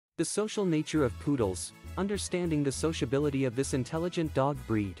The social nature of poodles. Understanding the sociability of this intelligent dog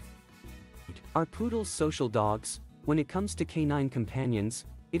breed. Are poodles social dogs? When it comes to canine companions,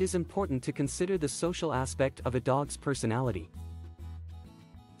 it is important to consider the social aspect of a dog's personality.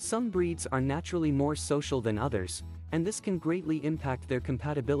 Some breeds are naturally more social than others, and this can greatly impact their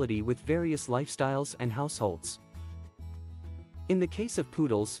compatibility with various lifestyles and households. In the case of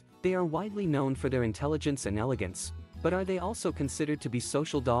poodles, they are widely known for their intelligence and elegance, but are they also considered to be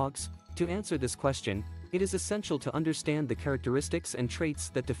social dogs? To answer this question, it is essential to understand the characteristics and traits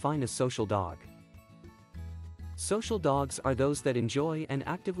that define a social dog. Social dogs are those that enjoy and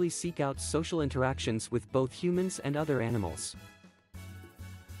actively seek out social interactions with both humans and other animals.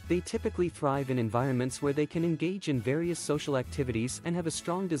 They typically thrive in environments where they can engage in various social activities and have a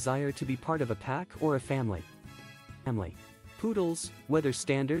strong desire to be part of a pack or a family. Poodles, whether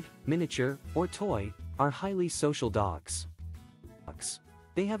standard, miniature, or toy, are highly social dogs.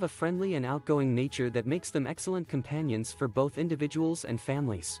 They have a friendly and outgoing nature that makes them excellent companions for both individuals and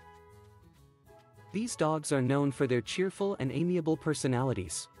families. These dogs are known for their cheerful and amiable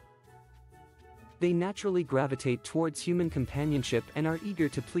personalities. They naturally gravitate towards human companionship and are eager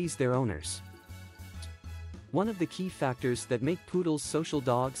to please their owners. One of the key factors that make poodles social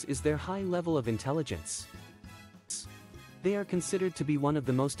dogs is their high level of intelligence. They are considered to be one of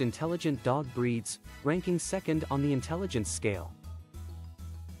the most intelligent dog breeds, ranking second on the intelligence scale.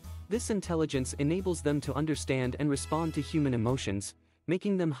 This intelligence enables them to understand and respond to human emotions,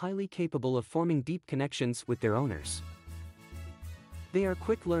 making them highly capable of forming deep connections with their owners. They are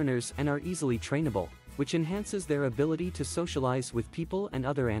quick learners and are easily trainable, which enhances their ability to socialize with people and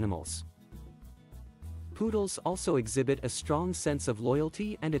other animals. Poodles also exhibit a strong sense of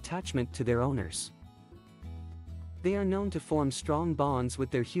loyalty and attachment to their owners. They are known to form strong bonds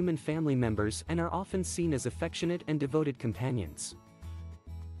with their human family members and are often seen as affectionate and devoted companions.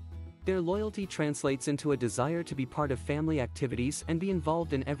 Their loyalty translates into a desire to be part of family activities and be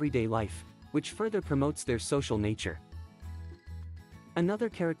involved in everyday life, which further promotes their social nature. Another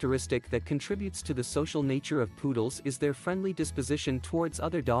characteristic that contributes to the social nature of poodles is their friendly disposition towards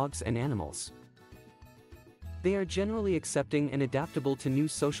other dogs and animals. They are generally accepting and adaptable to new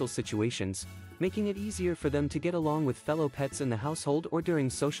social situations, making it easier for them to get along with fellow pets in the household or during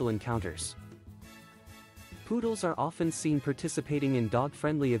social encounters. Poodles are often seen participating in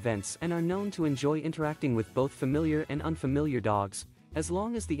dog-friendly events and are known to enjoy interacting with both familiar and unfamiliar dogs, as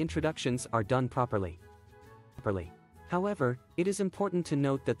long as the introductions are done properly. However, it is important to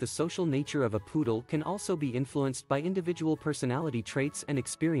note that the social nature of a poodle can also be influenced by individual personality traits and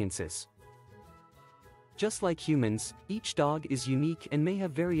experiences. Just like humans, each dog is unique and may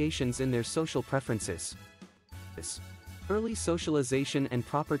have variations in their social preferences. Early socialization and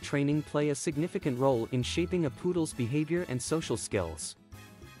proper training play a significant role in shaping a poodle's behavior and social skills.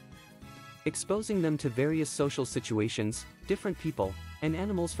 Exposing them to various social situations, different people, and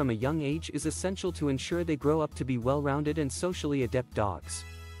animals from a young age is essential to ensure they grow up to be well-rounded and socially adept dogs.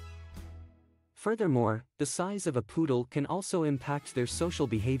 Furthermore, the size of a poodle can also impact their social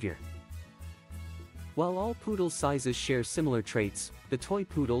behavior. While all poodle sizes share similar traits, the toy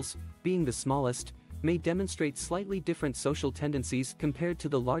poodles, being the smallest, may demonstrate slightly different social tendencies compared to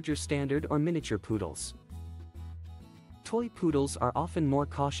the larger standard or miniature poodles. Toy poodles are often more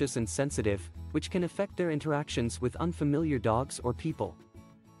cautious and sensitive, which can affect their interactions with unfamiliar dogs or people.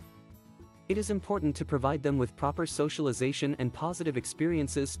 It is important to provide them with proper socialization and positive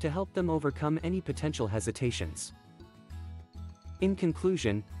experiences to help them overcome any potential hesitations. In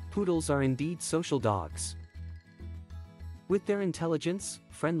conclusion, poodles are indeed social dogs. With their intelligence,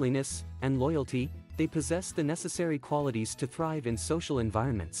 friendliness, and loyalty, they possess the necessary qualities to thrive in social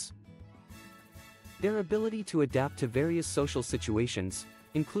environments. Their ability to adapt to various social situations,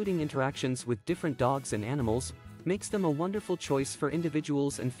 including interactions with different dogs and animals, makes them a wonderful choice for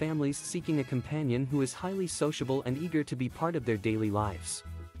individuals and families seeking a companion who is highly sociable and eager to be part of their daily lives.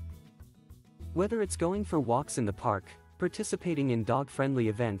 Whether it's going for walks in the park, participating in dog-friendly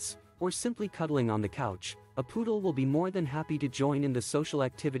events, or simply cuddling on the couch, a poodle will be more than happy to join in the social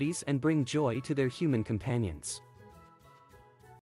activities and bring joy to their human companions.